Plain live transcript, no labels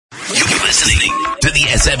listening to the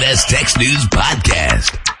SMS Text News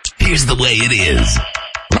Podcast. Here's the way it is.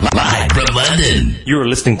 Live from London. You're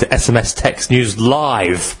listening to SMS Text News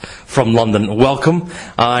live from London. Welcome.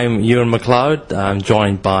 I'm Ewan McLeod. I'm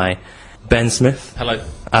joined by Ben Smith. Hello.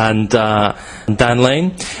 And Dan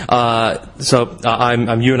Lane.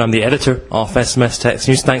 I'm Ewan. I'm the editor of SMS Text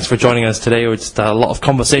News. Thanks for joining us today. We're just a lot of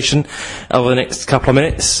conversation over the next couple of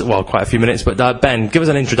minutes. Well, quite a few minutes. But Ben, give us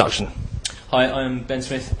an introduction. Hi, I'm Ben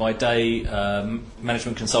Smith. By day,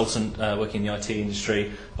 management consultant working in the IT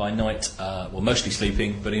industry. By night, mostly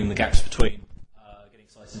sleeping, but in the gaps between, getting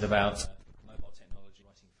excited about mobile technology,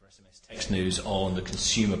 writing for SMS Text News on the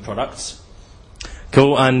consumer products.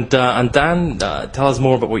 Cool. And Dan, tell us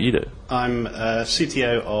more about what you do. I'm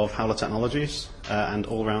CTO of Howler Technologies and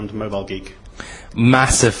all-round mobile geek.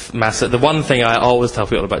 Massive. The one thing I always tell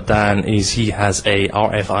people about Dan is he has a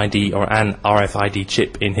RFID or an RFID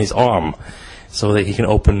chip in his arm, so that he can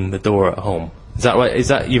open the door at home. Is that right? Is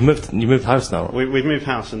that you moved house now? We've moved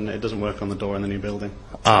house and it doesn't work on the door in the new building.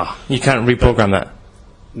 You can't reprogram that.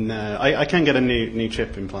 No, I can get a new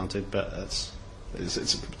chip implanted, but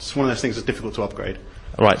it's one of those things that's difficult to upgrade.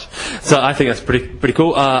 Right. So I think that's pretty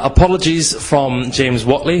cool. Apologies from James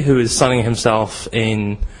Watley, who is sunning himself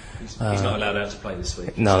in. He's not allowed out to play this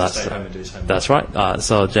week. No, stay home and do his homework. That's right.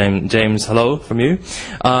 So James, hello from you.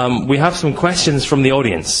 We have some questions from the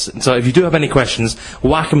audience. So if you do have any questions,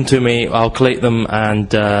 whack them to me. I'll collate them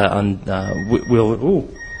and we'll. Ooh,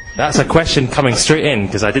 that's a question coming straight in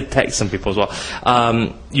because I did text some people as well.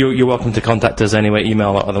 You're welcome to contact us anyway,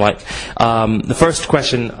 email or the like. The first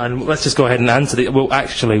question, and let's just go ahead and answer it. Well,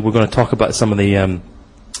 actually, we're going to talk about some of the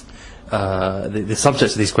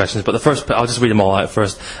subjects of these questions, but the first, I'll just read them all out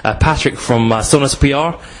first. Patrick from Sonus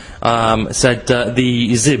PR said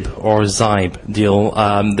the Zib or Zybe deal.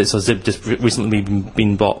 So Zib just recently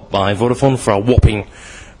been bought by Vodafone for a whopping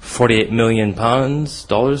 $48 million.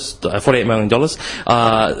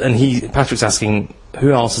 And Patrick's asking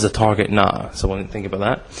who else is a target now. So I didn't think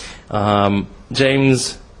about that.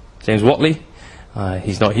 James Watley,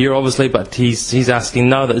 he's not here obviously, but he's asking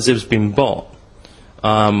now that Zib's been bought.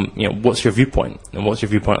 What's your viewpoint? And what's your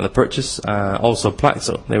viewpoint on the purchase? Also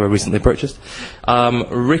Plaxo, they were recently purchased.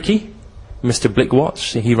 Ricky, Mr.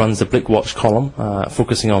 Blickwatch, he runs the Blickwatch column,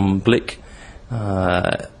 focusing on Blick,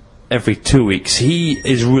 every 2 weeks. He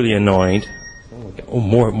is really annoyed.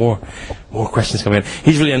 More questions coming in.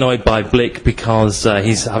 He's really annoyed by Blick because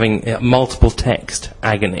he's having multiple text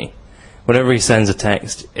agony. Whenever he sends a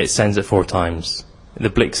text, it sends it 4 times. The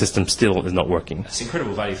Blick system still is not working. That's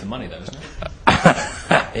incredible value for money, though, isn't it?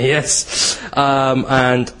 Yes.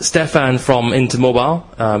 And Stefan from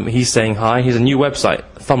Intermobile, he's saying hi. He's a new website,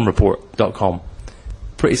 thumbreport.com.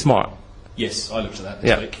 Pretty smart. Yes, I looked at that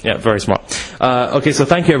this week. Yeah, very smart. Okay, so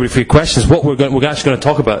thank you everybody for your questions. What we're actually going to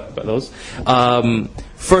talk about those.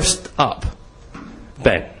 First up,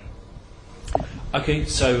 Ben. Okay,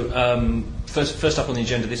 so first up on the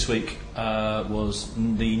agenda this week was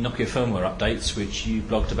the Nokia firmware updates, which you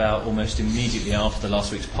blogged about almost immediately after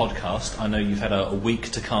last week's podcast. I know you've had a week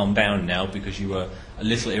to calm down now because you were a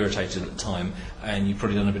little irritated at the time, and you've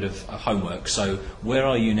probably done a bit of homework. So where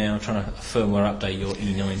are you now trying to firmware update your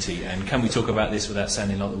E90? And can we talk about this without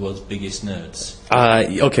sounding like the world's biggest nerds?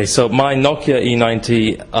 Okay, so my Nokia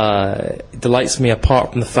E90 delights me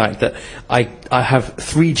apart from the fact that I have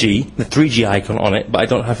 3G, the 3G icon on it, but I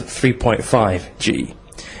don't have 3.5G.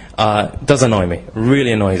 Does annoy me,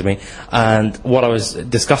 really annoys me. And what I was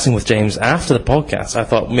discussing with James after the podcast, I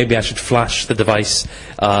thought maybe I should flash the device.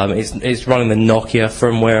 It's running the Nokia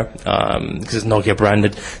firmware because it's Nokia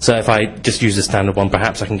branded. So if I just use the standard one,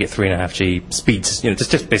 perhaps I can get 3.5G speeds.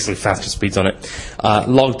 Just basically faster speeds on it.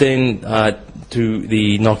 Logged in to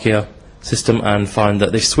the Nokia system and found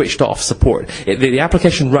that they switched off support. The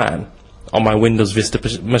application ran on my Windows Vista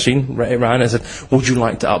machine. It ran and said, would you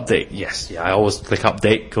like to update? Yes, I always click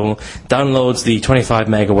update. Cool. Downloads the 25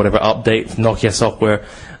 meg or whatever update from Nokia software.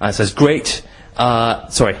 And it says, great.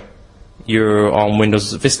 Sorry, you're on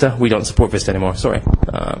Windows Vista. We don't support Vista anymore. Sorry.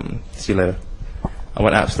 See you later. I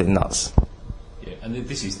went absolutely nuts. Yeah, and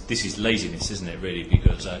this is laziness, isn't it? Really,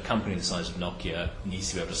 because a company the size of Nokia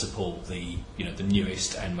needs to be able to support the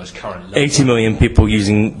newest and most current. 80 million people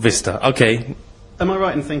using Vista. Okay. Am I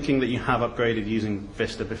right in thinking that you have upgraded using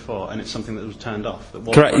Vista before, and it's something that was turned off?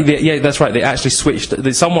 Correct. Yeah, that's right. They actually switched.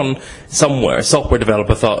 Someone somewhere, a software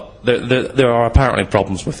developer, thought there are apparently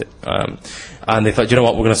problems with it, and they thought, you know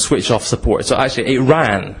what, we're going to switch off support. So actually, it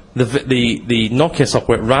ran the Nokia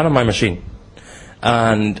software ran on my machine,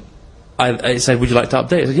 and I said, would you like to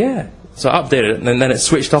update? I said, yeah. So I updated it, and then it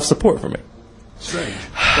switched off support for me. Strange.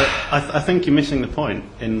 But I think you're missing the point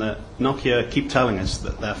in that Nokia keep telling us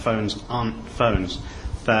that their phones aren't phones.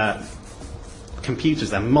 They're computers,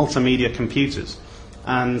 they're multimedia computers.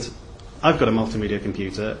 And I've got a multimedia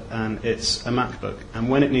computer, and it's a MacBook. And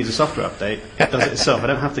when it needs a software update, it does it itself. I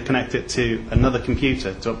don't have to connect it to another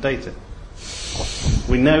computer to update it.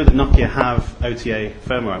 We know that Nokia have OTA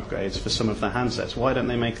firmware upgrades for some of their handsets. Why don't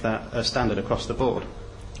they make that a standard across the board?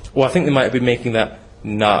 Well, I think they might be making that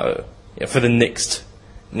now for the next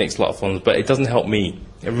lot of phones, but it doesn't help me.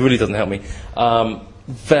 It really doesn't help me.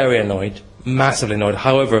 Very annoyed, massively annoyed.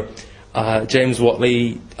 However, James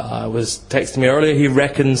Watley was texting me earlier. He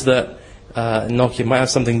reckons that Nokia might have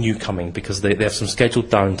something new coming because they have some scheduled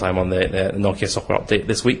downtime on the Nokia software update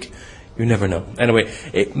this week. You never know. Anyway,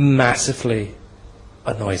 it massively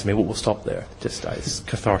annoys me, but we'll stop there. Just it's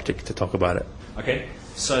cathartic to talk about it. Okay,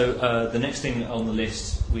 so the next thing on the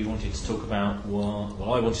list we wanted to talk about, I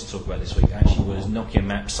wanted to talk about this week actually was Nokia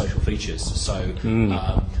Maps social features. So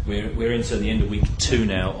we're into the end of week 2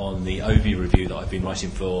 now on the OV review that I've been writing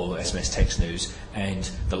for SMS Text News, and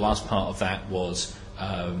the last part of that was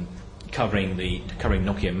covering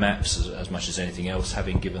Nokia Maps as much as anything else.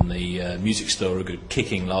 Having given the music store a good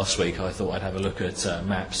kicking last week, I thought I'd have a look at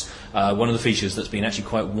Maps. One of the features that's been actually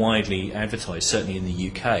quite widely advertised, certainly in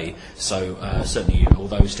the UK. So certainly,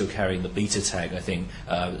 although still carrying the beta tag, I think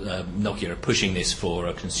Nokia are pushing this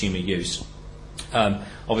for consumer use.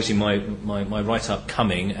 Obviously, my write-up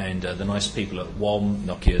coming, and the nice people at WOM,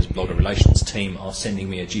 Nokia's blogger relations team, are sending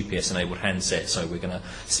me a GPS-enabled handset. So we're going to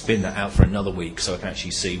spin that out for another week, so I can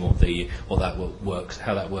actually see how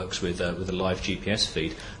that works with a live GPS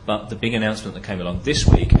feed. But the big announcement that came along this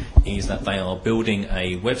week is that they are building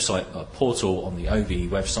a website, a portal on the OV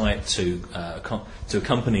website to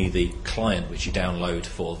accompany the client which you download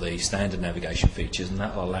for the standard navigation features, and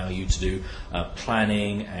that will allow you to do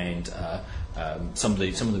planning and some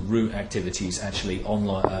of the route activities actually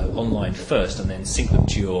online first, and then sync them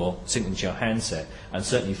to your handset. And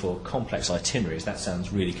certainly for complex itineraries, that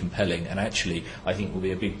sounds really compelling. And actually, I think will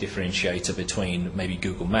be a big differentiator between maybe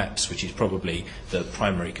Google Maps, which is probably the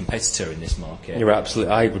primary competitor in this market. You're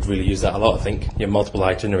absolutely. I would really use that a lot. I think multiple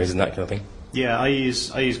itineraries and that kind of thing. Yeah, I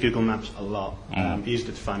use Google Maps a lot. Used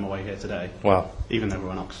it to find my way here today. Wow. Even though we're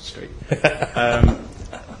on Oxford Street.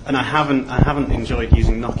 And I haven't enjoyed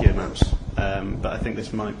using Nokia Maps, but I think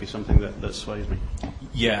this might be something that sways me.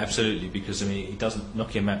 Yeah, absolutely, because I mean, it doesn't.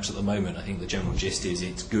 Nokia Maps at the moment, I think the general gist is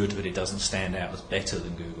it's good, but it doesn't stand out as better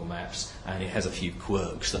than Google Maps, and it has a few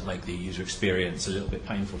quirks that make the user experience a little bit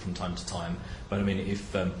painful from time to time. But I mean,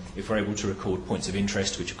 if we're able to record points of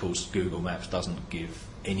interest, which of course Google Maps doesn't give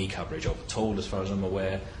any coverage of at all, as far as I'm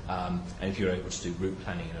aware, and if you're able to do route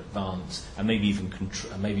planning in advance, and maybe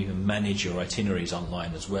even manage your itineraries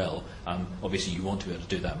online as well. Obviously, you want to be able to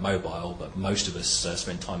do that mobile, but most of us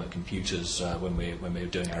spend time at computers when we're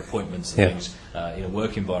doing our appointments and things in a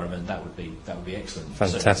work environment. That would be excellent.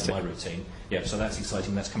 Fantastic. For my routine. Yeah, so that's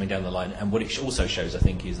exciting. That's coming down the line. And what it also shows, I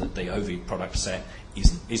think, is that the OV product set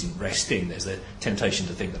isn't resting. There's the temptation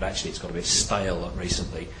to think that actually it's got a bit stale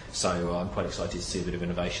recently. So I'm quite excited to see a bit of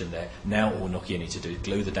innovation there. Now all Nokia need to do is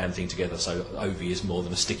glue the damn thing together so OV is more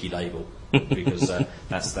than a sticky label, because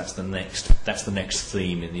that's the next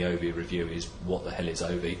theme in the OV review is what the hell is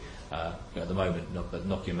OV. At the moment, but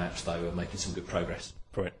Nokia Maps though are making some good progress.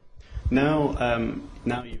 Brilliant. Now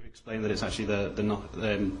you've explained that it's actually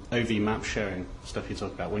the OV map sharing stuff you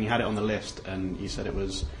talk about. When you had it on the list and you said it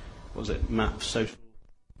was map social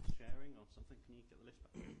sharing or something? Can you get the list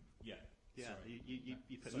back? Yeah.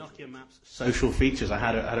 You put Nokia Maps social features. I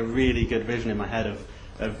had a really good vision in my head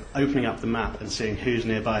of opening up the map and seeing who's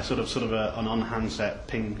nearby, sort of an on-handset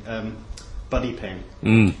ping, buddy ping,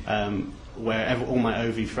 where all my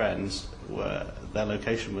OV friends were. Their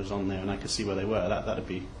location was on there, and I could see where they were. That'd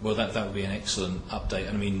be that would be an excellent update.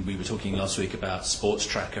 And I mean, we were talking last week about Sports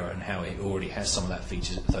Tracker and how it already has some of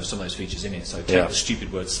those features in it. So take the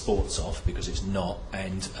stupid word sports off because it's not,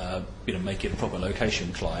 and make it a proper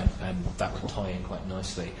location client, and that would tie in quite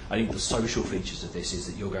nicely. I think the social features of this is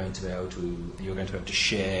that you're going to be able to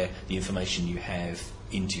share the information you have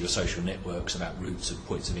into your social networks about routes and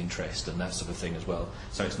points of interest and that sort of thing as well.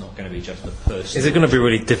 So it's not going to be just the person. Is it going to be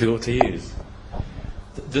really difficult to use?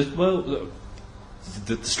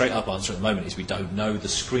 The straight up answer at the moment is we don't know. The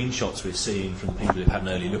screenshots we're seeing from the people who've had an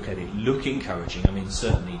early look at it look encouraging. I mean,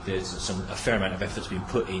 certainly there's a fair amount of effort's been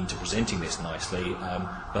put into presenting this nicely.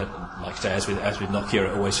 But like I say, as with Nokia,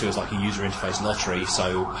 it always feels like a user interface lottery.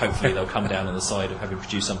 So hopefully they'll come down on the side of having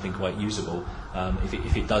produced something quite usable.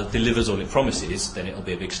 If it delivers all it promises, then it'll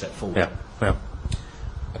be a big step forward. Yeah.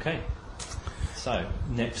 Okay. So,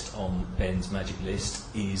 next on Ben's magic list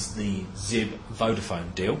is the Zib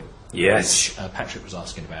Vodafone deal. Yes. Which Patrick was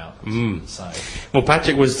asking about. So, well,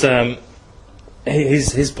 Patrick was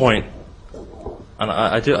his point, and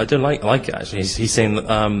I do like it actually. He's saying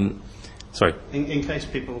that. Sorry. In case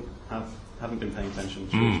people haven't been paying attention,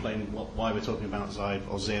 should we explain why we're talking about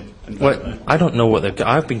Zybe or Zib and Well, Vodafone? I don't know what they're.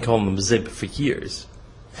 I've been calling them Zib for years.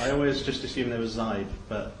 I always just assumed they were Zybe,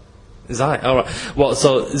 but Zybe. All right. Well,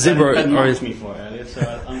 so Zib Ben or mocked me for it earlier, so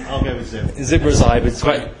I'll go with Zib. Zib or Zybe. It's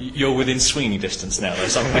quite. you're within swinging distance now, though,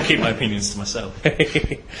 so I'm going to keep my opinions to myself.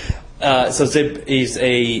 So Zib is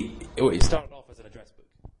it started off as an address book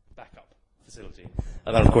backup facility,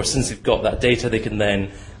 and then of course since they've got that data, they can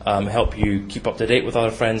then help you keep up to date with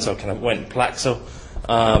other friends. So kind of went Plaxo,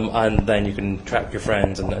 and then you can track your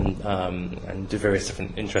friends and do various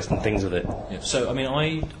different interesting things with it. Yeah, so, I mean,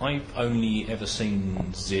 I've only ever seen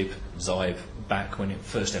Zybe back when it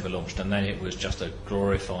first ever launched, and then it was just a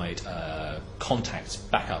glorified contacts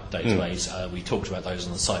backup database. We talked about those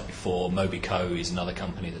on the site before. Mobico is another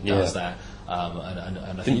company that does that.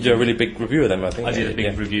 And I think you did a really big review of them, I think. I did a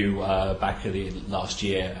big review back last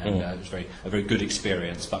year, and it was a very good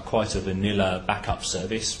experience, but quite a vanilla backup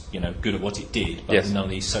service, good at what it did, but none of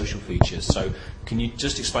these social features. So can you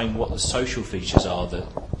just explain what the social features are that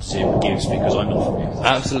Zib gives, because I'm not familiar with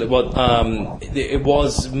that. Absolutely. Well, it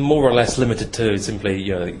was more or less limited to simply,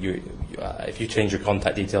 if you change your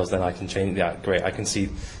contact details, then I can change. Yeah, great. I can see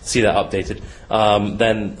that updated.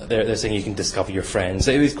 Then they're saying you can discover your friends.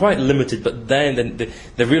 It was quite limited, but then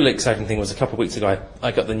the really exciting thing was a couple of weeks ago.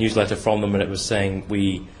 I got the newsletter from them, and it was saying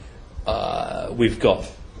we've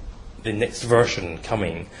got the next version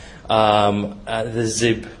coming. The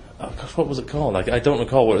Zib. Oh gosh, what was it called? I don't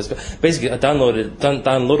recall what it was called. Basically, a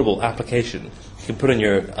downloadable application you can put on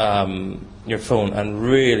your phone and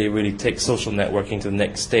really, really take social networking to the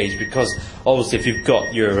next stage. Because obviously, if you've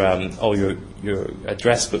got all your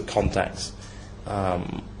address book contacts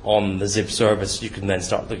on the Zib service, you can then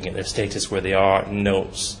start looking at their status, where they are,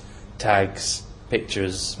 notes, tags,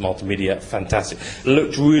 pictures, multimedia. Fantastic! It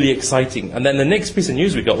looked really exciting. And then the next piece of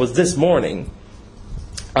news we got was this morning.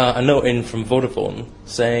 A note in from Vodafone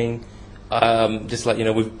saying, just like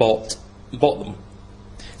we've bought them.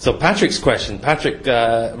 So Patrick's question. Patrick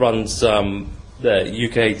runs the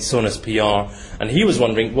UK Sonus PR, and he was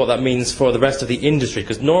wondering what that means for the rest of the industry.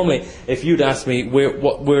 Because normally, if you'd asked me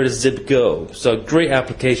where does Zib go, so great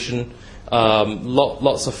application,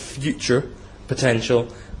 lots of future potential.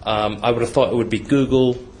 I would have thought it would be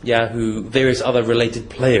Google, Yahoo, various other related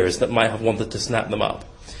players that might have wanted to snap them up.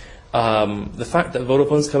 The fact that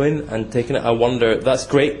Vodafone's come in and taken it, I wonder, that's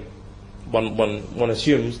great, one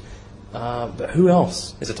assumes, but who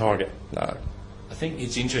else is a target? No. I think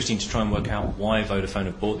it's interesting to try and work out why Vodafone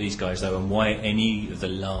have bought these guys, though, and why any of the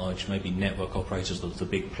large, maybe network operators, the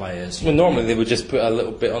big players. Well, normally they would just put a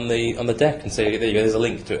little bit on the deck and say, there you go, there's a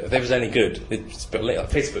link to it. If it was any good, they'd just put a link,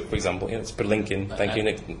 like Facebook, for example, just put a link in, thank you,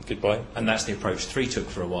 Nick, goodbye. And that's the approach 3 took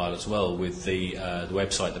for a while as well, with the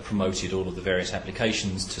website that promoted all of the various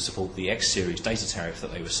applications to support the X Series data tariff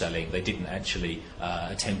that they were selling. They didn't actually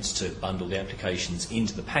attempt to bundle the applications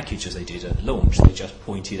into the package as they did at launch. They just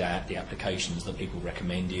pointed at the applications that people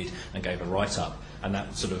recommended and gave a write-up, and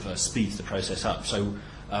that sort of speeds the process up. So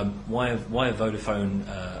why have Vodafone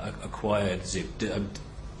acquired Zib?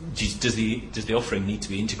 Does the offering need to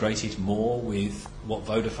be integrated more with what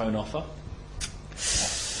Vodafone offer?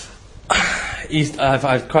 I've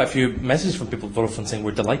had quite a few messages from people at Vodafone saying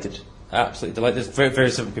we're delighted, absolutely delighted. There's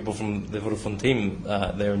very several people from the Vodafone team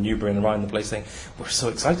there in Newbury and around the place saying we're so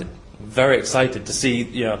excited, very excited to see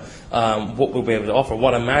what we'll be able to offer.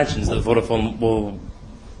 One imagines that Vodafone will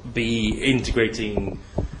be integrating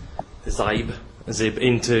Zib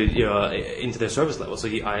into their service level. So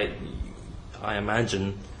I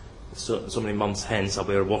imagine so many months hence I'll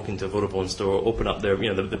be able to walk into a Vodafone store, open up their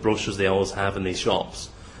the brochures they always have in these shops.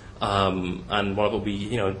 And one of it will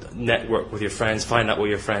be, network with your friends, find out where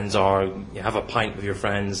your friends are, you have a pint with your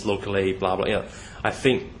friends locally, blah, blah.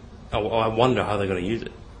 I wonder how they're going to use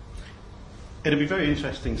it. It'd be very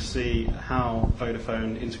interesting to see how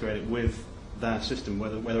Vodafone integrate it with their system,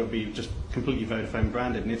 whether it be just completely Vodafone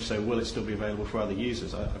branded, and if so, will it still be available for other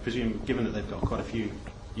users? I presume, given that they've got quite a few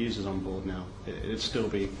users on board now, it'd still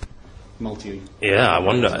be multi. Yeah, I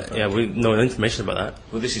wonder. Yeah, we know information about that.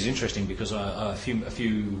 Well, this is interesting because a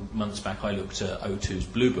few months back I looked at O2's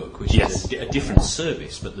Blue Book, which is a different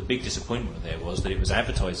service, but the big disappointment there was that it was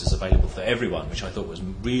advertised as available for everyone, which I thought was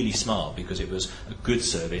really smart because it was a good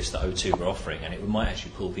service that O2 were offering, and it might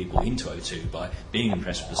actually pull people into O2 by being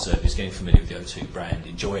impressed with the service, getting familiar with the O2 brand,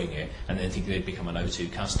 enjoying it, and then thinking they'd become an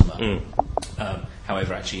O2 customer.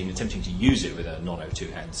 However, actually, in attempting to use it with a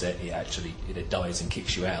non-O2 handset, it dies and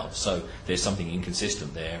kicks you out. So there's something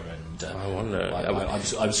inconsistent there. And I wonder.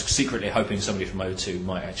 I was secretly hoping somebody from O2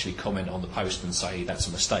 might actually comment on the post and say that's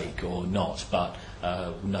a mistake or not, but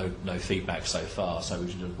no feedback so far. So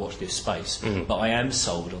we should watch this space. But I am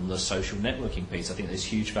sold on the social networking piece. I think there's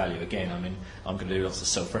huge value. Again, I mean, I'm going to do lots of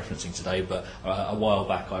self-referencing today, but a while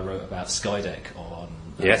back I wrote about Skydeck on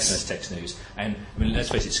SMS Text News. And I mean, let's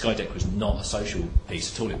face it, Skydeck was not a social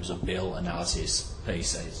piece at all. It was a bill analysis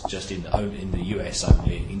piece. It's just in the US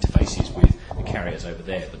only, interfaces with the carriers over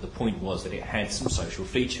there. But the point was that it had some social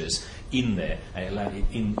features in there, and it allowed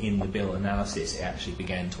in the bill analysis, it actually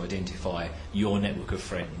began to identify your network of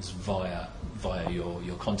friends via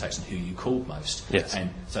your contacts and who you called most. Yes.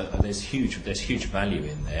 And so there's huge value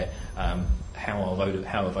in there. How are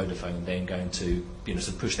Vodafone then going to sort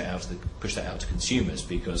of push that out to consumers?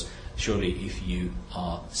 Because surely if you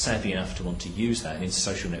are savvy enough to want to use that in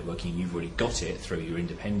social networking, you've already got it through your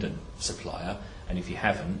independent supplier, and if you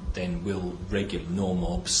haven't, then will regular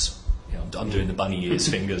normobs, I'm doing the bunny ears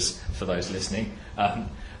fingers for those listening,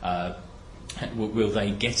 will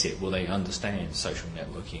they get it? Will they understand social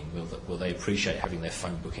networking? Will they appreciate having their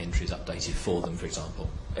phone book entries updated for them, for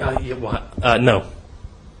example? No.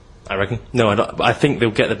 I reckon. No, I don't. I think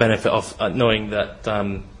they'll get the benefit of knowing that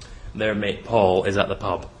their mate Paul is at the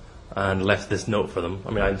pub and left this note for them.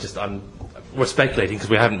 I mean, we're speculating because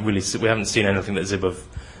we haven't seen anything that Zib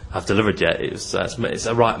have delivered yet.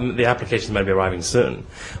 The application may be arriving soon,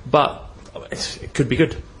 but it could be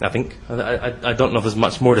good. I think. I don't know if there's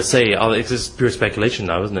much more to say. It's just pure speculation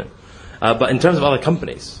now, isn't it? But in terms of other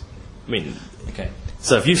companies, I mean, okay.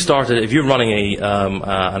 So if you're running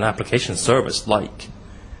an application service like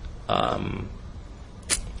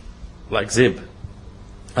Zib,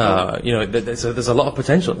 there's a lot of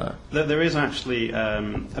potential there. There is actually,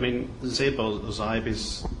 Zib or Zybe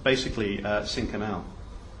is basically SyncML.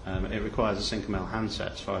 It requires a SyncML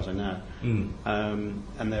handset, as far as I know. And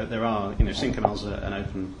there are, SyncML's an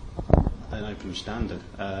open standard,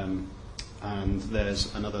 and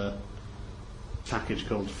there's another package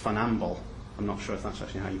called Funamble. I'm not sure if that's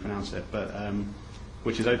actually how you pronounce it, but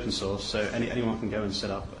which is open source, so anyone can go and set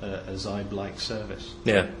up a Zybe-like service.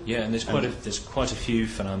 Yeah, and there's quite a few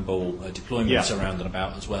Funamble deployments around and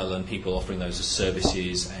about as well, and people offering those as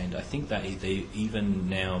services. And I think that they even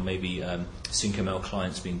now maybe SyncML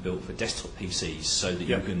clients being built for desktop PCs, so that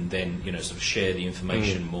you can then sort of share the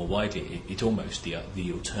information more widely. It's almost the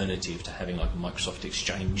alternative to having like a Microsoft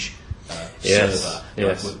Exchange server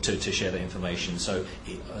to share that information. So,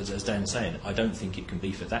 as Dan's saying, I don't think it can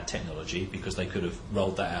be for that technology, because they could have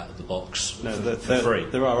rolled that out of the box for free.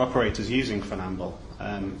 There are operators using Funamble,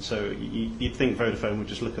 so you'd think Vodafone would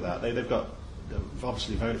just look at that. They've got,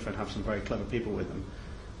 obviously Vodafone have some very clever people with them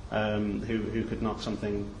who could knock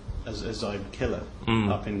something as Zybe killer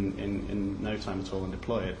up in no time at all and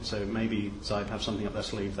deploy it. So maybe Zybe have something up their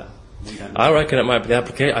sleeve that we don't know. I reckon it might be the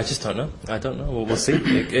application. I just don't know. I don't know. We'll see.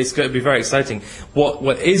 It's going to be very exciting.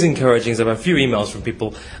 What is encouraging is I've had a few emails from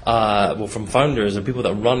people, from founders and people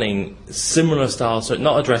that are running similar styles, so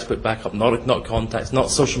not address book backup, not contacts, not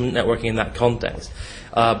social networking in that context,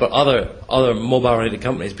 but other mobile-related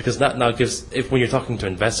companies, because that now gives, when you're talking to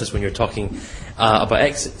investors, when you're talking about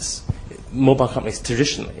exits, mobile companies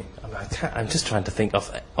traditionally, I'm just trying to think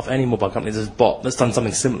of any mobile company that's done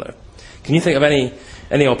something similar. Can you think of any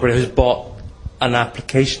operator who's bought an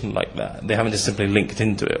application like that? They haven't just simply linked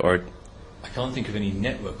into it, or... I can't think of any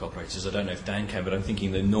network operators. I don't know if Dan can, but I'm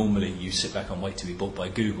thinking that normally you sit back and wait to be bought by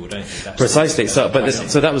Google, don't you? That's precisely. So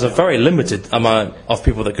that was a very limited amount of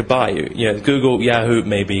people that could buy you. Google, Yahoo,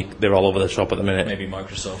 maybe they're all over the shop at the minute. Maybe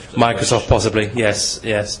Microsoft. Microsoft, possibly. Yes.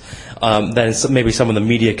 Then maybe some of the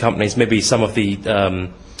media companies, maybe some of the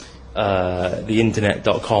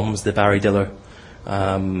internet.coms, the Barry Diller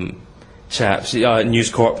chaps, News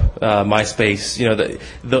Corp, MySpace.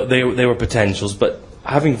 They were potentials, but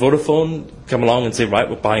having Vodafone come along and say, right,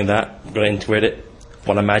 we're buying that, we're going to integrate it,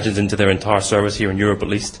 one imagines into their entire service here in Europe at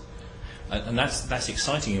least. And that's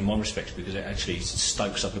exciting in one respect, because it actually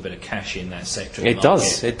stokes up a bit of cash in that sector of the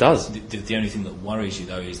market. It does. The only thing that worries you,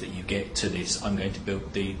 though, is that you get to this, I'm going to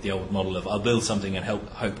build the old model of I'll build something and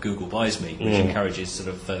hope Google buys me, which encourages sort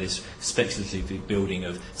of this speculative building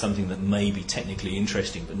of something that may be technically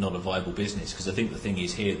interesting but not a viable business. Because I think the thing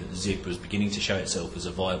is here that Zib was beginning to show itself as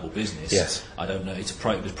a viable business. Yes. I don't know, it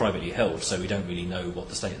was privately held, so we don't really know what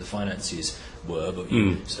the state of the finances were, but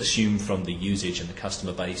you assume from the usage and the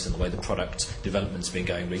customer base and the way the product product development's been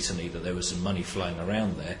going recently, that there was some money flowing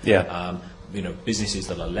around there. Yeah. Businesses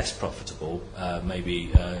that are less profitable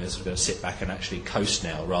maybe sort of going to sit back and actually coast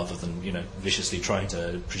now, rather than viciously trying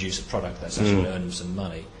to produce a product that's actually going to earn them some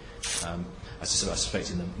money. I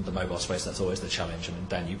suspect in the mobile space that's always the challenge. I mean,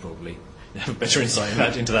 Dan, you probably have a better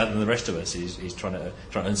insight into that than the rest of us. He's trying to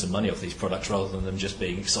earn some money off these products rather than them just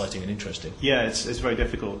being exciting and interesting. Yeah, it's very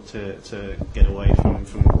difficult to get away from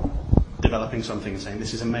developing something and saying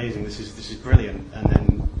this is amazing, this is brilliant, and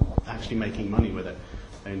then actually making money with it.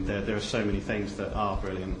 And there are so many things that are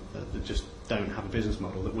brilliant that just don't have a business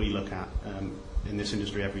model that we look at in this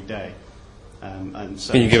industry every day. And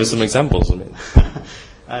so Can you give us some examples?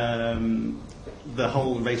 The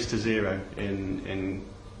whole race to zero in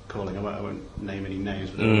calling, I won't name any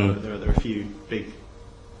names, but there are a few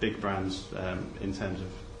big brands in terms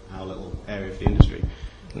of our little area of the industry.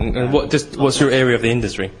 And what's your area of the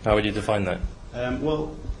industry? How would you define that?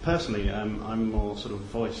 Well, personally, I'm more sort of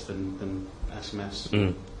voice than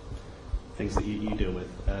SMS, things that you deal with.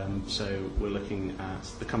 So we're looking at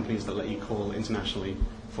the companies that let you call internationally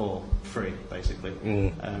for free, basically.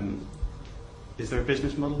 Is there a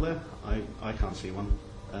business model there? I can't see one.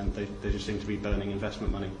 They just seem to be burning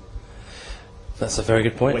investment money. That's a very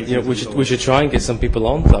good point. We should try and get some people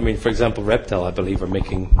on. I mean, for example, Reptel, I believe, are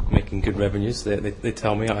making good revenues. They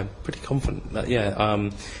tell me. I'm pretty confident that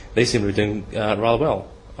they seem to be doing rather well.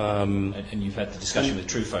 And you've had the discussion with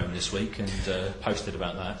Truephone this week and posted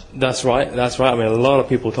about that. That's right. I mean, a lot of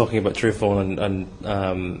people talking about Truephone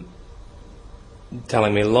and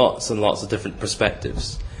telling me lots and lots of different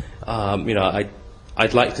perspectives.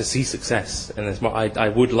 I'd like to see success in this. I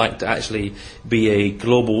would like to actually be a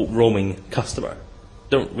global roaming customer.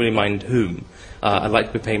 Don't really mind whom. I'd like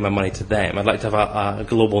to be paying my money to them. I'd like to have a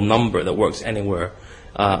global number that works anywhere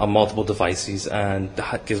on multiple devices, and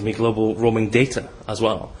that gives me global roaming data as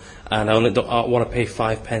well. And I want to pay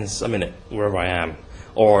 5 pence a minute wherever I am,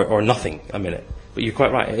 or nothing a minute. But you're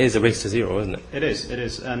quite right. It is a race to zero, isn't it? It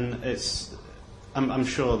is, and it's. I'm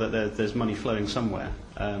sure that there's money flowing somewhere,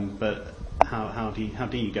 but how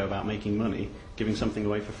do you go about making money giving something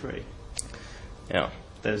away for free? Yeah.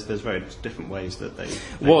 There's very different ways that they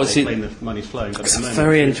claim the money's flowing. But it's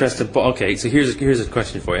very interesting. But okay, so here's a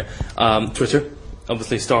question for you. Twitter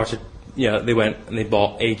obviously started. They went and they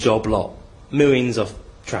bought a job lot, millions of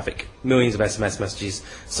traffic, millions of SMS messages,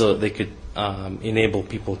 so that they could enable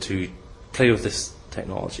people to play with this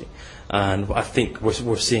technology. And I think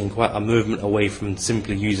we're seeing quite a movement away from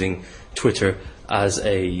simply using Twitter as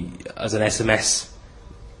an SMS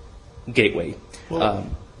gateway. Well,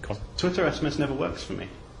 Twitter SMS never works for me.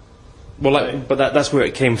 Well, but that's where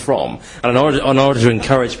it came from. And in order to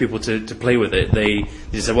encourage people to play with it, they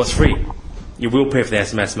said, "Well, it's free. You will pay for the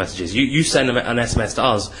SMS messages. You send an SMS to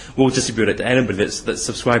us, we'll distribute it to anybody that's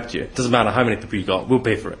subscribed to you. It doesn't matter how many people you got, we'll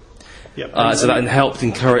pay for it." Yep. So that helped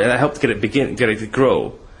encourage. That helped get it to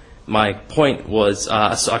grow. My point was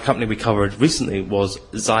a company we covered recently was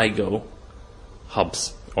Zygo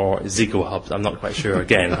Hubs or Zygo Hubs. I'm not quite sure.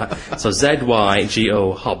 Again, so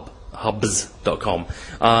ZYGO Hubs.com.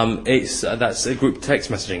 That's a group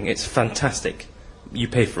text messaging. It's fantastic. You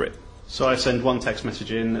pay for it. So I send one text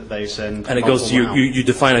message in. They send. And it goes to you. You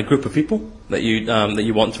define a group of people that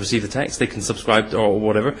you want to receive the text. They can subscribe or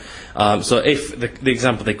whatever. So if the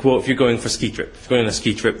example they quote, if you're going for a ski trip, if you're going on a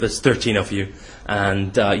ski trip, there's 13 of you,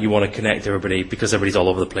 and you want to connect everybody because everybody's all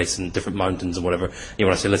over the place in different mountains and whatever. You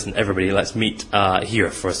want to say, listen, everybody, let's meet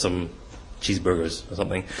here for some cheeseburgers or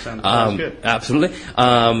something. Sounds good. Absolutely.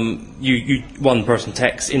 You one person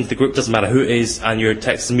texts into the group, doesn't matter who it is, and your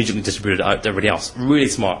text is immediately distributed out to everybody else. Really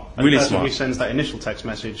smart. Really smart. The person who sends that initial text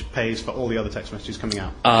message pays for all the other text messages coming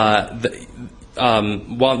out.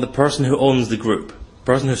 The person who owns the group,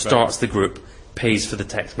 person who starts the group, pays for the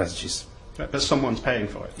text messages. But someone's paying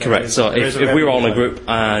for it. Correct. So if we're on a group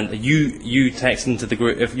and you text into the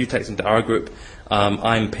group, if you text into our group,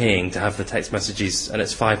 I'm paying to have the text messages, and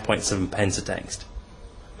it's 5.7 pence a text.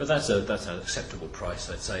 But that's an acceptable price,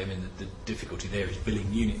 I'd say. I mean, the difficulty there is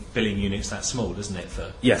billing units that small, isn't it,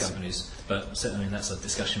 for companies? But certainly, that's a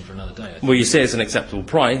discussion for another day. Well, you say it's an acceptable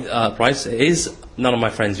price. It is. None of my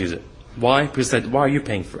friends use it. Why? Because why are you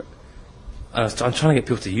paying for it? I'm trying to get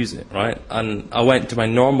people to use it, right? And I went to my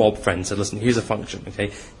normal friends and said, listen, here's a function,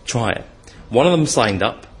 okay? Try it. One of them signed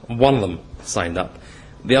up.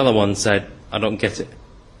 The other one said, I don't get it.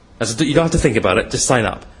 I said, you don't have to think about it, just sign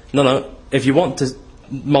up. No. If you want to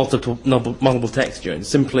multiple text you,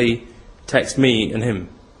 simply text me and him.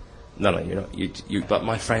 No, you're not. But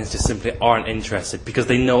my friends just simply aren't interested because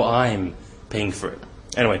they know I'm paying for it.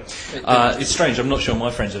 Anyway, it's strange. I'm not sure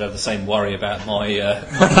my friends would have the same worry about my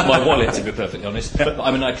my wallet, to be perfectly honest. But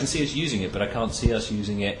I mean, I can see us using it, but I can't see us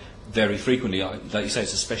using it very frequently. Like you say,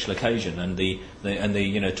 it's a special occasion, and the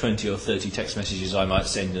 20 or 30 text messages I might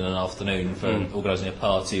send in an afternoon for organising a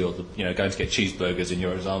party, or going to get cheeseburgers in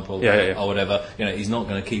your example, or whatever. Is not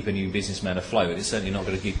going to keep any businessman afloat. It's certainly not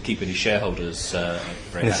going to keep any shareholders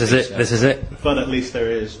very this happy. is it. So. This is it. But at least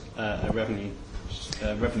there is a revenue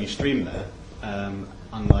stream there.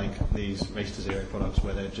 Unlike these Race to Zero products,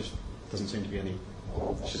 where there just doesn't seem to be any.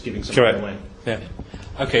 It's just giving something away. Yeah.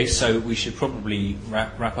 Okay, so we should probably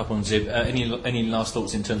wrap up on Zib. Any last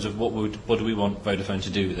thoughts in terms of what do we want Vodafone to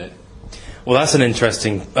do with it? Well, that's an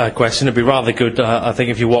interesting question. It'd be rather good, I think,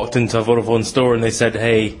 if you walked into a Vodafone store and they said,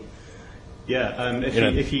 "Hey." Yeah.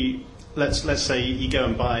 If you let's say you go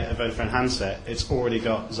and buy a Vodafone handset, it's already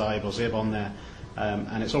got Zybe or Zib on there.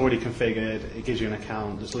 And it's already configured. It gives you an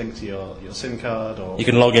account that's linked to your SIM card. Or you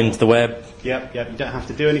can log into the web. Yep. You don't have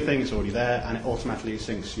to do anything. It's already there, and it automatically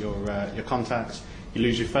syncs your contacts. You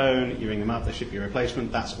lose your phone, you ring them up, they ship you a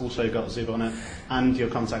replacement. That's also got Zib on it, and your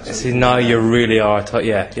contacts. See, now you really are.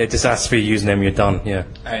 Just ask for your username. You're done. Yeah.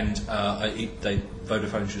 And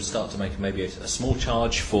Vodafone should start to make maybe a small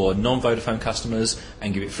charge for non-Vodafone customers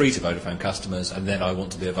and give it free to Vodafone customers, and then I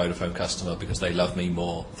want to be a Vodafone customer because they love me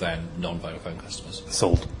more than non-Vodafone customers.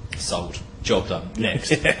 Sold. Job done.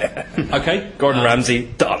 Next. Okay. Gordon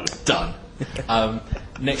Ramsay, done.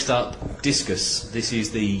 Next up, Discus. This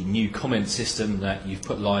is the new comment system that you've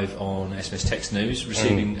put live on SMS Text News,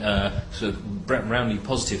 receiving sort of roundly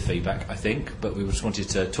positive feedback, I think, but we just wanted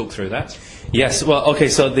to talk through that. Yes, well, okay,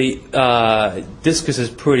 so the Discus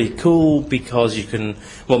is pretty cool because you can,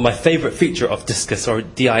 well, my favourite feature of Discus, or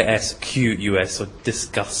DISQUS, or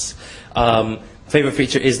Discuss, favourite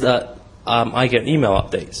feature is that I get email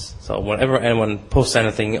updates. So whenever anyone posts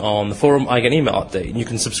anything on the forum, I get an email update. And you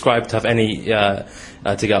can subscribe to have any to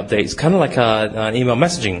get updates, kind of like an email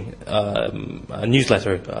messaging, a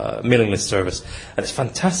newsletter, mailing list service, and it's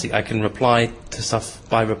fantastic. I can reply to stuff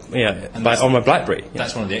on my BlackBerry.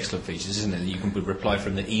 That's one of the excellent features, isn't it? That you can reply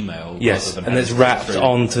from the email. Yes, rather than and it's wrapped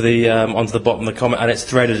onto the bottom of the comment, and it's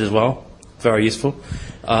threaded as well. Very useful.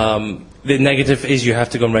 The negative is you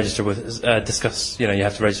have to go and register with Discuss. You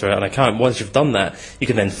have to register an account. Once you've done that, you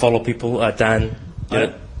can then follow people. Dan,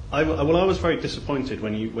 I was very disappointed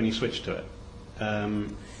when you switched to it.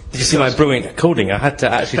 Did you see my brilliant coding? I had to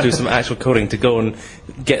actually do some actual coding to go and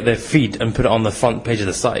get their feed and put it on the front page of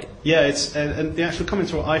the site. Yeah, it's and the actual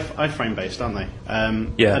comments were iframe based, aren't they?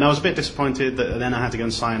 Yeah. And I was a bit disappointed that then I had to go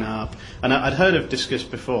and sign up. And I'd heard of Discus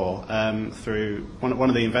before through one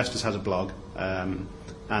of the investors has a blog.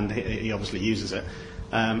 And he obviously uses it,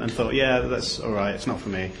 and thought, yeah, that's all right. It's not for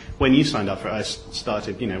me. When you signed up for it, I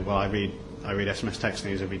started, I read SMS Text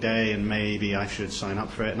News every day, and maybe I should sign up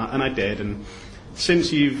for it, and I did. And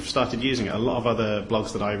since you've started using it, a lot of other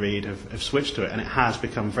blogs that I read have switched to it, and it has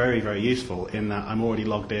become very, very useful in that I'm already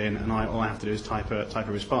logged in, and all I have to do is type a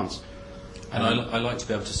response. And I like to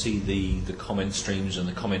be able to see the comment streams and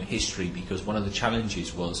the comment history, because one of the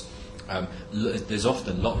challenges was. There's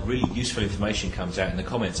often a lot of really useful information comes out in the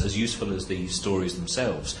comments, as useful as the stories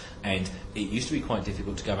themselves, and it used to be quite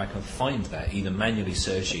difficult to go back and find that, either manually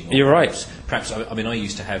searching or You're right. Perhaps I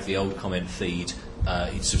used to have the old comment feed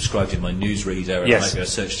it subscribed in my newsreader, and yes. maybe I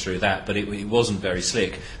searched through that, but it wasn't very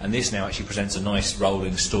slick, and this now actually presents a nice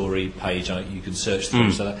rolling story page you can search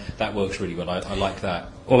through, so that works really well. I like that.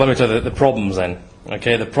 Well, let me tell you the problems then.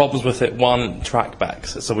 Okay, the problems with it, one,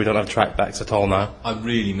 trackbacks. So we don't have trackbacks at all now. I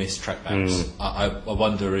really miss trackbacks. I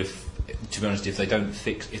wonder if, to be honest, if they don't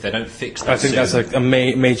fix that. I think that's a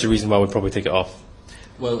major reason why we'd probably take it off.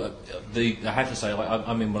 Well, I have to say,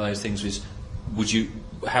 I'm in one of those things.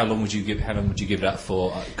 How long would you give it up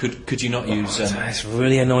for? Could you not use? It's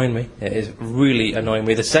really annoying me. It is really annoying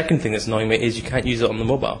me. The second thing that's annoying me is you can't use it on the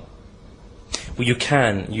mobile. Well, you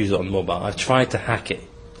can use it on the mobile. I've tried to hack it.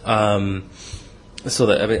 So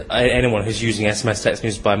that anyone who's using SMS Text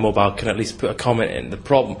News by mobile can at least put a comment in. The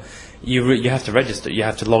problem, you have to register. You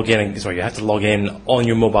have to log in. You have to log in on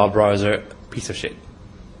your mobile browser. Piece of shit.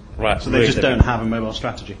 Right. So they just don't have a mobile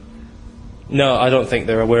strategy. No, I don't think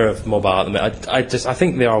they're aware of mobile at the minute. I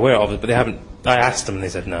think they are aware of it, but they haven't. I asked them, and they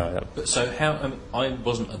said no. But so how? I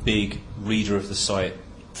wasn't a big reader of the site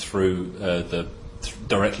through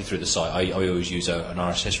directly through the site. I always use an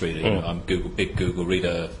RSS reader. I'm big Google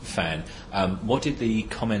Reader fan. What did the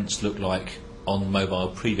comments look like on mobile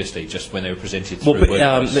previously, just when they were presented through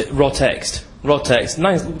WordPress? Raw text,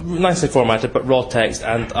 nicely formatted, but raw text,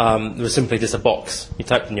 and there was simply just a box. You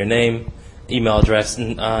typed in your name, email address,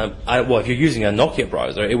 and if you're using a Nokia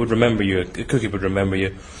browser, it would remember you. A cookie would remember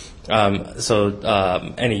you,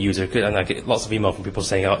 Any user could, and I get lots of email from people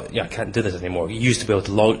saying, "Oh, yeah, I can't do this anymore." You used to be able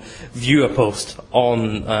to view a post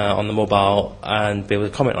on the mobile and be able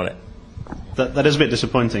to comment on it. That is a bit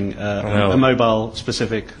disappointing. A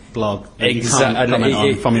mobile-specific blog that you can't comment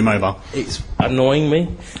on from your mobile. It's annoying me.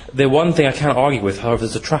 The one thing I can't argue with, however,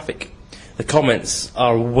 is the traffic. The comments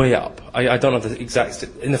are way up. I don't know the exact.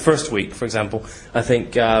 In the first week, for example, I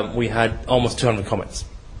think we had almost 200 comments.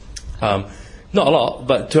 Not a lot,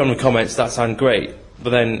 but 200 comments, that sounds great.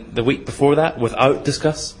 But then the week before that, without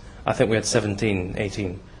Discuss, I think we had 17,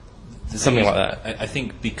 18. Something like that. I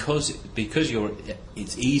think because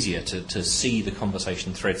it's easier to see the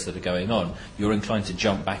conversation threads that are going on, you're inclined to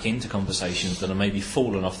jump back into conversations that are maybe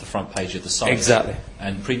fallen off the front page of the site. Exactly.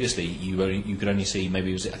 And previously, you could only see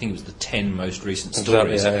maybe I think it was the 10 most recent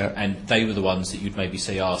stories, and they were the ones that you'd maybe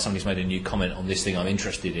see. Somebody's made a new comment on this thing I'm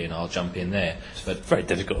interested in. I'll jump in there. But very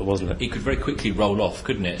difficult, wasn't it? It could very quickly roll off,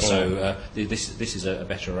 couldn't it? So this is a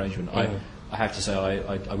better arrangement. I have to say,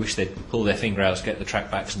 I wish they'd pull their finger out to get the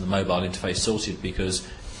trackbacks and the mobile interface sorted, because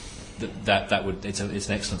it's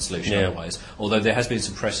an excellent solution otherwise. Although there has been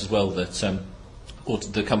some press as well that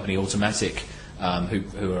the company Automatic,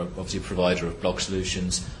 who are obviously a provider of blog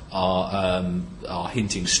solutions, are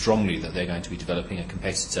hinting strongly that they're going to be developing a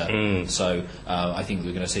competitor. So I think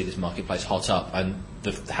we're going to see this marketplace hot up, and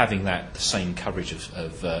having the same coverage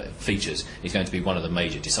of features is going to be one of the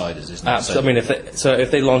major deciders, isn't it? Absolutely. If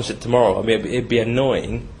they launched it tomorrow, it'd be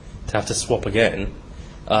annoying to have to swap again.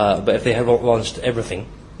 But if they have launched everything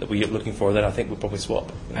that we're looking for, then I think we'll probably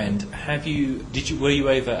swap. And were you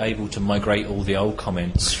ever able to migrate all the old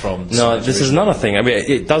comments from? No, this is another thing.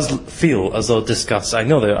 It does feel as though Discuss. I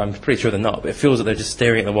know I'm pretty sure they're not, but it feels that they're just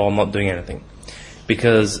staring at the wall and not doing anything.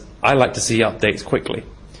 Because I like to see updates quickly.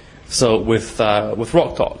 So with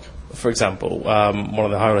Rock Talk, for example, one of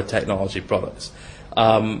the Howler Technology products, they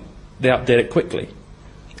update it quickly.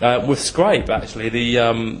 With Scribe, actually,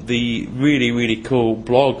 the really, really cool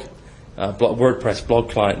WordPress blog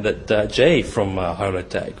client that Jay from Howler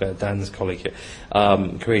Tech, Dan's colleague here,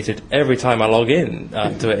 created. Every time I log in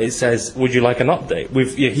to it, it says, "Would you like an update?"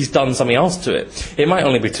 He's done something else to it. It might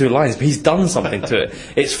only be 2 lines, but he's done something to it.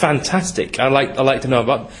 It's fantastic. I like to know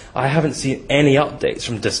about. I haven't seen any updates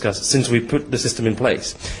from Discuss since we put the system in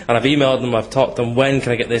place, and I've emailed them. I've talked to them. When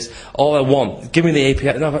can I get this? All I want, give me the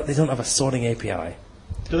API. No, they don't have a sorting API.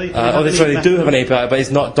 They do have an API, but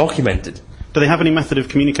it's not documented. Do they have any method of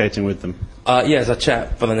communicating with them? There's a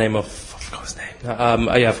chap by the name of, I forgot his name.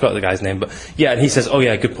 I forgot the guy's name, but yeah, and he says, "Oh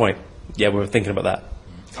yeah, good point. Yeah, we're thinking about that."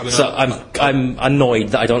 I'm annoyed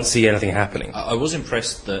that I don't see anything happening. I was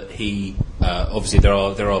impressed that he obviously there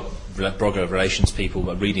are blogger relations people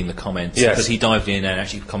reading the comments, because he dived in and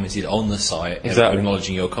actually commented on the site,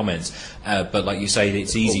 acknowledging your comments. But like you say,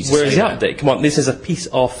 it's easy to. Where's the update? Come on, this is a piece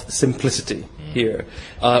of simplicity here.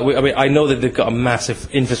 I know that they've got a massive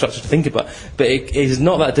infrastructure to think about, but it is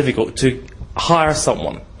not that difficult to hire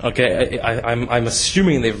someone. Okay, I'm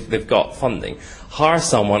assuming they've got funding. Hire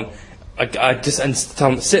someone, and tell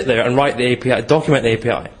them to sit there and write the API, document the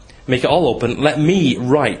API, make it all open. Let me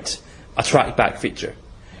write a trackback feature,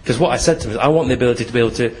 because what I said to them is I want the ability to be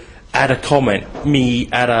able to add a comment,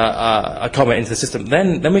 add a comment into the system.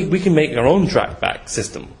 Then we can make our own trackback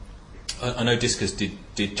system. I know Discuss did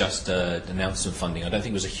just announce some funding. I don't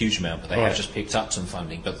think it was a huge amount, but they have just picked up some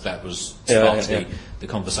funding. But that was sparked the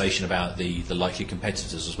conversation about the likely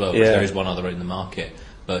competitors as well, because there is one other in the market.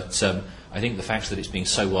 But I think the fact that it's being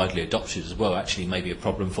so widely adopted as well actually may be a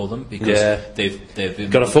problem for them, because they've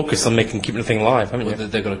got to focus on keeping the thing live, haven't you?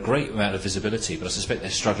 They've got a great amount of visibility, but I suspect they're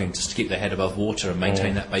struggling to keep their head above water and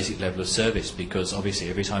maintain that basic level of service, because obviously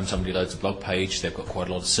every time somebody loads a blog page, they've got quite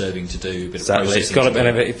a lot of serving to do. A bit of processing. It's got to,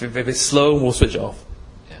 and if it's slow, we'll switch it off.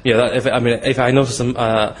 If I notice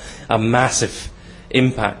a massive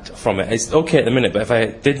impact from it, it's okay at the minute, but if I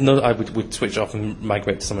did know, I would switch off and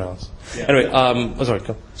migrate to someone else. Anyway,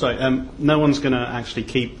 no one's going to actually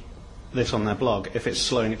keep this on their blog if it's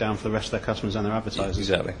slowing it down for the rest of their customers and their advertisers.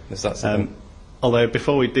 Exactly. Although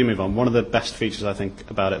before we do move on, one of the best features I think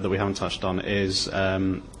about it that we haven't touched on is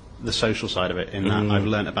the social side of it, in that I've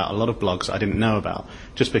learnt about a lot of blogs I didn't know about,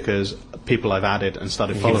 just because people I've added and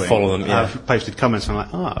started following have posted comments, and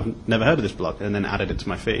I'm like, I've never heard of this blog, and then added it to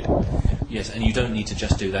my feed. Yes, and you don't need to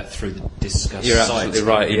just do that through the Discuss You're site. Absolutely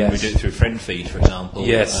right, yes. We do it through FriendFeed, for example.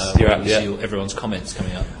 Yes, see everyone's comments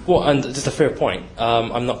coming up. Well, and just a fair point,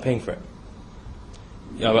 I'm not paying for it.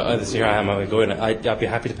 Here I am, I'm going. I'd be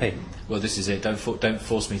happy to pay. Well, this is it. Don't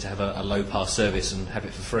force me to have a low-pass service and have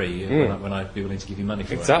it for free when I'd be willing to give you money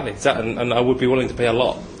for it. Exactly. And I would be willing to pay a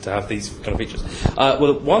lot to have these kind of features.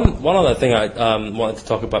 Well, one other thing I wanted to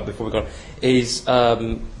talk about before we go on is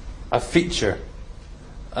a feature,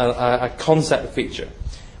 a concept feature,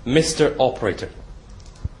 Mr. Operator.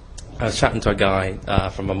 I was chatting to a guy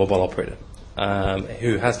from a mobile operator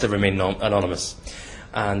who has to remain anonymous,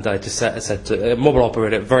 and I just said to a mobile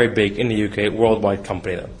operator, very big in the UK, worldwide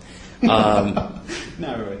company though.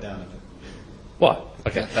 Narrow it down a bit. What?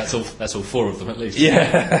 Okay. That's all 4 of them at least.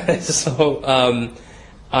 Yeah. So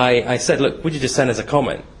I said, look, would you just send us a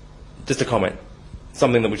comment? Just a comment.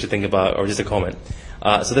 Something that we should think about, or just a comment.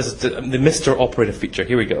 So this is the Mr. Operator feature.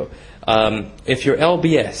 Here we go. If your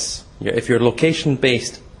LBS, if your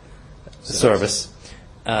location-based service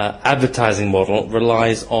advertising model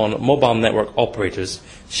relies on mobile network operators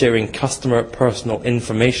sharing customer personal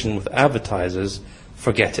information with advertisers,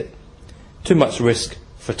 forget it. Too much risk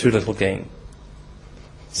for too little gain.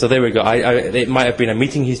 So there we go. It might have been a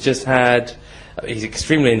meeting he's just had. He's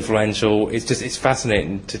extremely influential. It's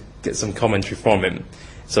fascinating to get some commentary from him.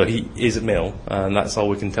 So he is at Mill, and that's all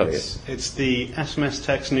we can tell you. It's the SMS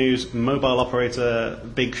Text News mobile operator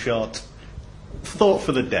big shot thought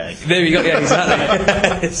for the day. There you go. Yeah,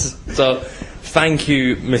 exactly. So thank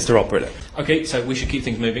you, Mr. Operator. Okay, so we should keep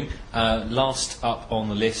things moving. Last up on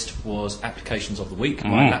the list was applications of the week.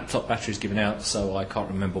 My laptop battery's given out, so I can't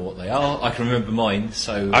remember what they are. I can remember mine,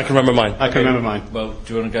 so... I can remember mine. I can remember mine. Well,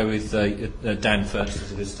 do you want to go with Dan first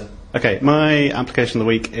as a visitor? Okay, my application of the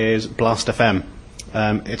week is Blast FM.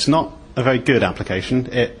 It's not a very good application.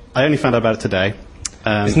 I only found out about it today.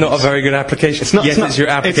 It's not a very good application. It's your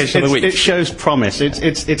application of the week. It shows promise.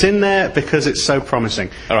 It's in there because it's so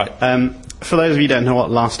promising. All right. For those of you who don't know what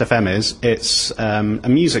Last.fm is, it's a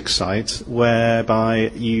music site whereby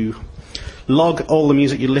you log all the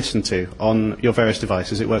music you listen to on your various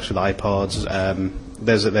devices. It works with iPods.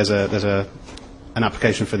 There's an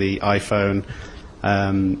application for the iPhone,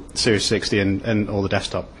 Series 60, and all the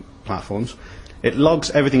desktop platforms. It logs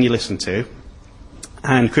everything you listen to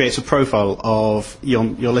and creates a profile of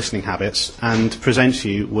your listening habits and presents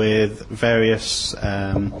you with various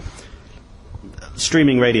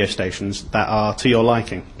streaming radio stations that are to your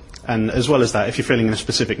liking. And as well as that, if you're feeling in a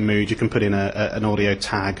specific mood, you can put in an audio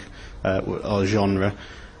tag or genre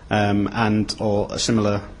or a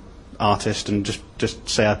similar artist, and just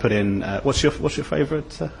say I put in what's your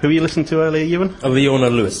favourite? Who were you listening to earlier, Ewan? Leona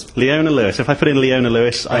Lewis. Leona Lewis. If I put in Leona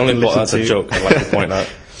Lewis, I only can thought listen that's to... a joke. I'd like to point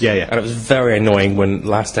out. Yeah. And it was very annoying when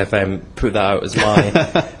Last.fm put that out as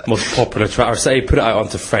my most popular track, or say put it out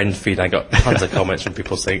onto friend feed. I got tons of comments from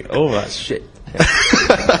people saying, "Oh, that's shit."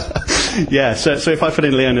 Yeah. So if I put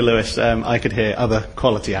in Leona Lewis, I could hear other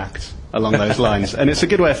quality acts along those lines, and it's a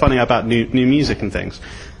good way of finding out about new music and things.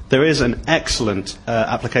 There is an excellent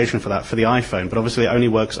application for that for the iPhone, but obviously it only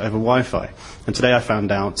works over Wi-Fi. And today I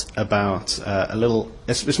found out about a little.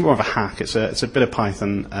 It's more of a hack. It's a bit of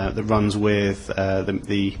Python that runs with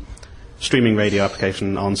the streaming radio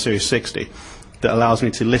application on Series 60 that allows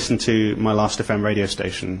me to listen to my Last.fm radio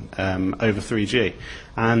station over 3G,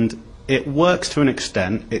 and it works to an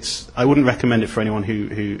extent. I wouldn't recommend it for anyone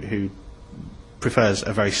who prefers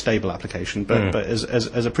a very stable application, but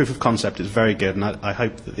as a proof of concept, it's very good, and I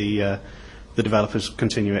hope that the developers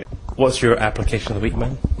continue it. What's your application of the week,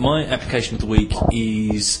 man? My application of the week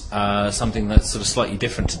is something that's sort of slightly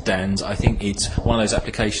different to Dan's. I think it's one of those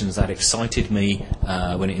applications that excited me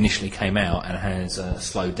when it initially came out and has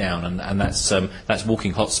slowed down, and that's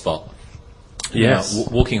Walking Hotspot. Yes. Now,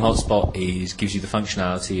 Walking Hotspot gives you the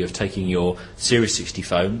functionality of taking your Series 60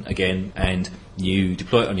 phone, again, and you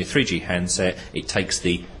deploy it on your 3G handset. It takes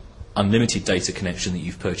the unlimited data connection that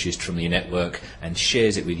you've purchased from your network and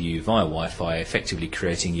shares it with you via Wi-Fi, effectively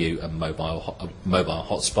creating you a mobile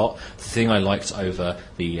hotspot. The thing I liked over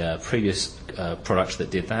the previous product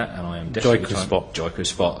that did that, and I am desperately Joico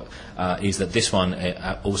Spot, is that this one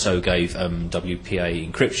also gave WPA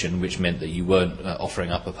encryption, which meant that you weren't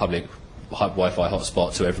offering up a public Wi-Fi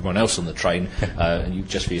hotspot to everyone else on the train, and you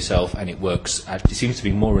just for yourself, and it works. It seems to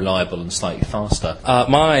be more reliable and slightly faster.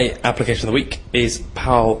 My application of the week is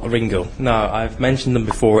Pal Ringo. Now, I've mentioned them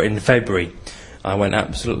before in February. I went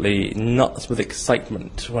absolutely nuts with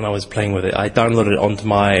excitement when I was playing with it. I downloaded it onto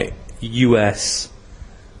my US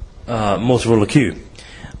Motorola Q,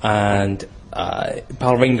 and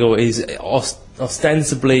Pal Ringo is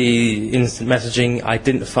ostensibly instant messaging. I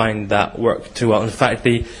didn't find that work too well. In fact,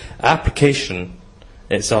 the application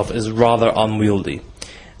itself is rather unwieldy.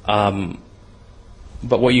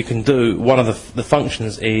 But what you can do, one of the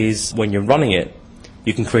functions is when you're running it,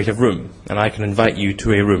 you can create a room, and I can invite you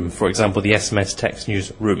to a room, for example, the SMS Text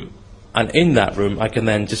News room. And in that room, I can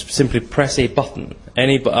then just simply press a button.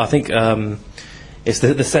 I think it's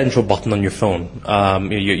the central button on your phone,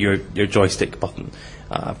 your joystick button.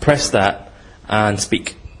 Press that and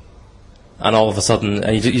speak. and all of a sudden,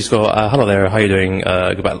 and you just go, hello there, how you doing?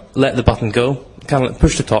 Go back, let the button go, kind of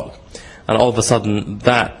push to talk, and all of a sudden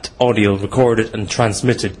that audio recorded and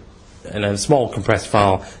transmitted in a small compressed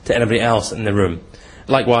file to anybody else in the room.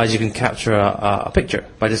 Likewise, you can capture a picture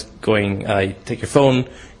by just going, you take your phone,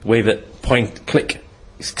 wave it, point, click.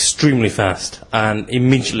 It's extremely fast, and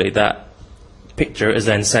immediately that picture is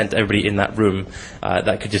then sent to everybody in that room.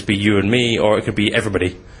 That could just be you and me, or it could be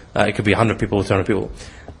everybody. It could be 100 people, 200 people.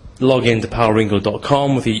 Log into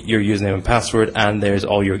palringo.com with your username and password, and there's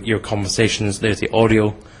all your conversations. There's the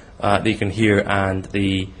audio that you can hear and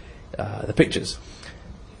the pictures.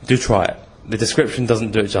 Do try it. The description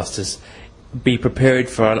doesn't do it justice. Be prepared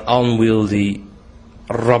for an unwieldy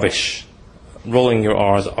rubbish, rolling your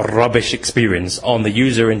R's, rubbish experience on the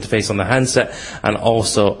user interface on the handset and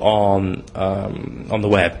also on the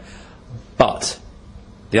web. But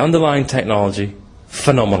the underlying technology,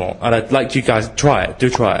 phenomenal, and I'd like you guys to try it. Do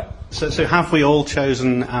try it. So have we all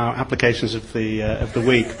chosen our applications of the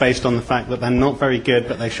week based on the fact that they're not very good,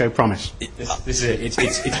 but they show promise? This is it.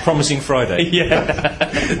 It's Promising Friday. Yeah.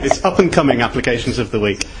 It's up and coming applications of the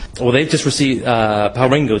week. Well, they've just received,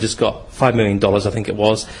 Palringo just got $5 million, I think it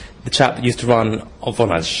was. The chap that used to run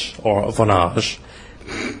Vonage,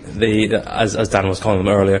 as Dan was calling them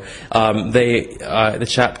earlier, the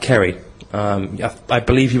chap, Kerry, I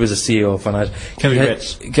believe he was a CEO of Vonage. Kerry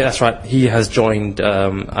Ritz. That's right. He has joined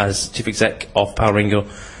as chief exec of Palringo.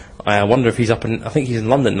 I wonder if he's I think he's in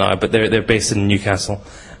London now, but they're based in Newcastle.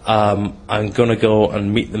 I'm going to go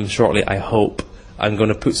and meet them shortly, I hope. I'm going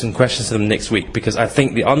to put some questions to them next week, because I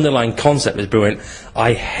think the underlying concept is brilliant.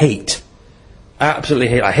 I hate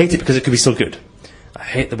it because it could be so good. I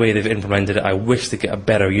hate the way they've implemented it. I wish they get a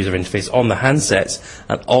better user interface on the handsets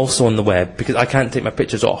and also on the web, because I can't take my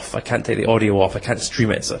pictures off. I can't take the audio off. I can't stream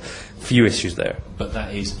it. So a few issues there. But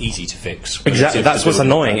that is easy to fix. Exactly. That's what's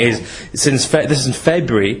annoying. Is this is in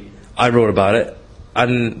February, I wrote about it,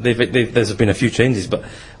 and there's been a few changes, but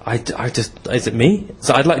I just, is it me?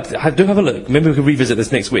 So I do have a look. Maybe we can revisit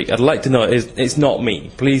this next week. I'd like to know, it's not me.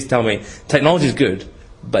 Please tell me. Technology is good,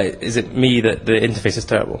 but is it me that the interface is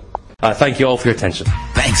terrible? Thank you all for your attention.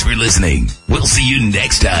 Thanks for listening. We'll see you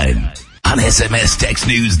next time on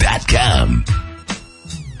SMSTechsNews.com.